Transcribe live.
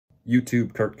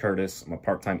YouTube, Kurt Curtis. I'm a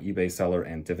part-time eBay seller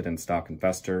and dividend stock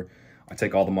investor. I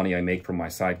take all the money I make from my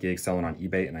side gig selling on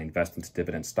eBay and I invest into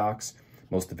dividend stocks.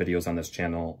 Most of the videos on this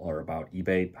channel are about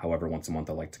eBay. However, once a month,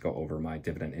 I like to go over my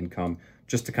dividend income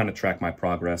just to kind of track my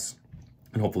progress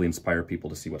and hopefully inspire people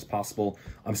to see what's possible.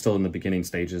 I'm still in the beginning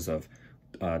stages of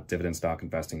dividend stock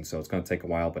investing, so it's going to take a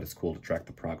while, but it's cool to track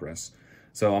the progress.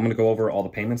 So I'm going to go over all the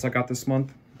payments I got this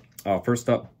month. First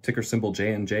up, ticker symbol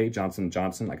J&J, Johnson &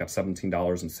 Johnson. I got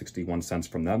 $17.61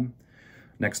 from them.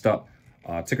 Next up,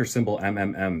 ticker symbol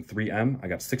MMM3M. I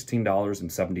got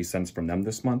 $16.70 from them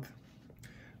this month.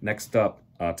 Next up,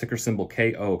 ticker symbol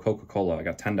KO, Coca-Cola. I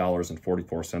got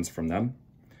 $10.44 from them.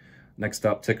 Next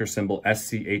up, ticker symbol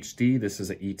SCHD. This is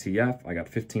an ETF. I got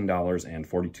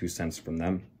 $15.42 from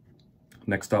them.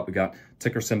 Next up, we got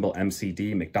ticker symbol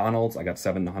MCD, McDonald's. I got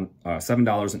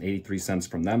 $7.83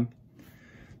 from them.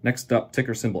 Next up,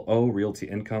 ticker symbol O, Realty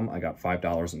Income. I got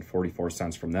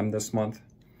 $5.44 from them this month.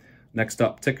 Next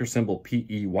up, ticker symbol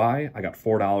PEY. I got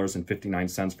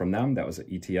 $4.59 from them. That was an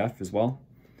ETF as well.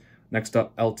 Next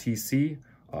up, LTC,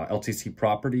 LTC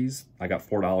Properties. I got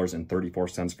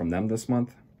 $4.34 from them this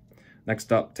month.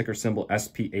 Next up, ticker symbol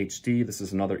SPHD. This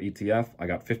is another ETF. I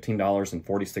got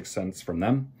 $15.46 from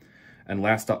them. And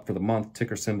last up for the month,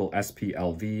 ticker symbol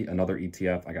SPLV, another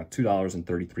ETF. I got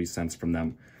 $2.33 from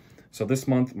them. So this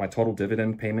month, my total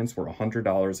dividend payments were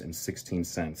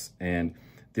 $100.16. And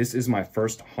this is my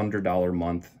first $100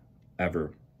 month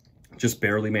ever. Just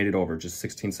barely made it over, just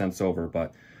 16 cents over.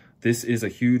 But this is a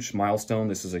huge milestone.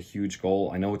 This is a huge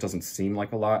goal. I know it doesn't seem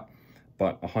like a lot,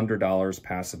 but $100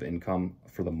 passive income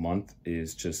for the month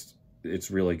is just, it's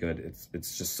really good.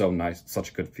 It's just so nice. It's such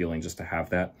a good feeling just to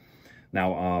have that.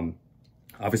 Now,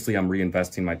 obviously I'm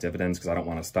reinvesting my dividends because I don't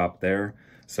want to stop there.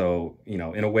 So, you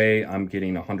know, in a way, I'm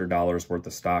getting $100 worth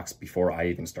of stocks before I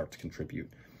even start to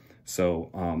contribute. So,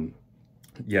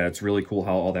 yeah, it's really cool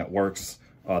how all that works.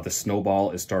 The snowball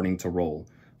is starting to roll.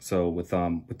 So with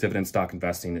dividend stock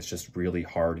investing, it's just really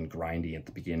hard and grindy at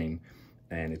the beginning,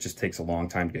 and it just takes a long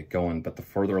time to get going. But the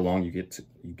further along you get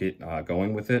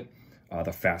going with it,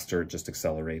 the faster it just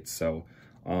accelerates. So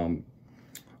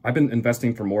I've been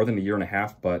investing for more than a year and a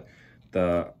half, but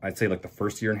I'd say like the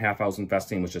first year and a half I was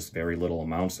investing was just very little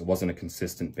amounts. It wasn't a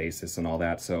consistent basis and all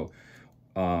that. So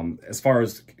as far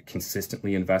as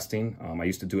consistently investing, I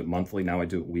used to do it monthly. Now I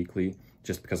do it weekly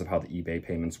just because of how the eBay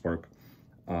payments work.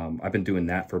 I've been doing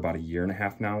that for about a year and a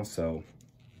half now. So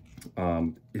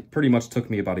it pretty much took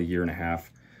me about a year and a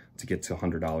half to get to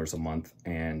 $100 a month.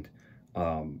 And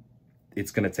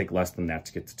it's going to take less than that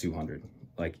to get to 200.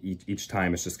 Like each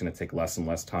time it's just going to take less and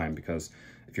less time, because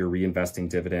if you're reinvesting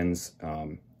dividends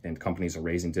and companies are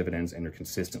raising dividends and you're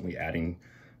consistently adding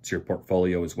to your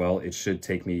portfolio as well, it should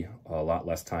take me a lot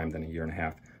less time than a year and a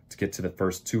half to get to the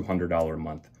first $200 a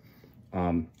month.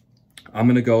 I'm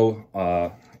going to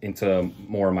go into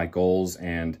more of my goals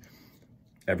and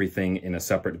everything in a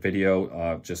separate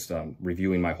video, just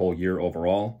reviewing my whole year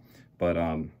overall. But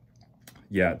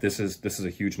yeah, this is a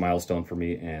huge milestone for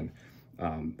me, and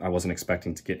I wasn't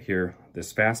expecting to get here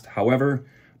this fast. However,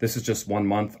 this is just 1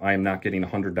 month. I am not getting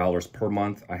 $100 per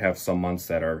month. I have some months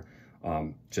that are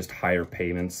just higher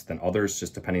payments than others,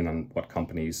 just depending on what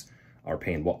companies are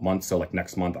paying what month. So like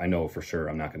next month, I know for sure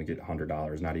I'm not going to get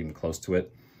 $100, not even close to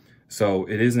it. So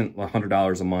it isn't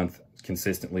 $100 a month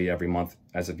consistently every month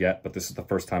as of yet, but this is the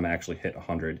first time I actually hit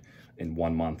 100 in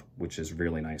 1 month, which is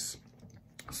really nice.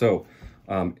 So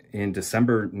in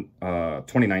December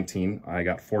 2019, I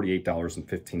got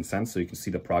 $48.15. So you can see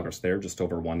the progress there just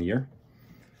over 1 year.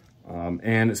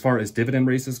 And as far as dividend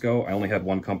raises go, I only had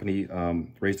one company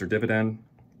raise their dividend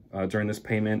during this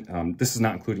payment. This is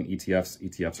not including ETFs.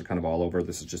 ETFs are kind of all over.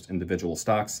 This is just individual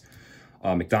stocks.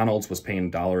 McDonald's was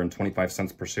paying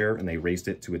 $1.25 per share, and they raised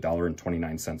it to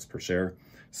 $1.29 per share.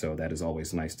 So that is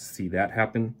always nice to see that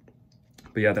happen.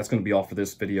 But yeah, that's going to be all for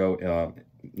this video.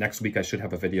 Next week, I should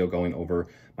have a video going over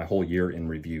my whole year in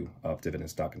review of dividend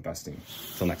stock investing.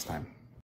 Till next time.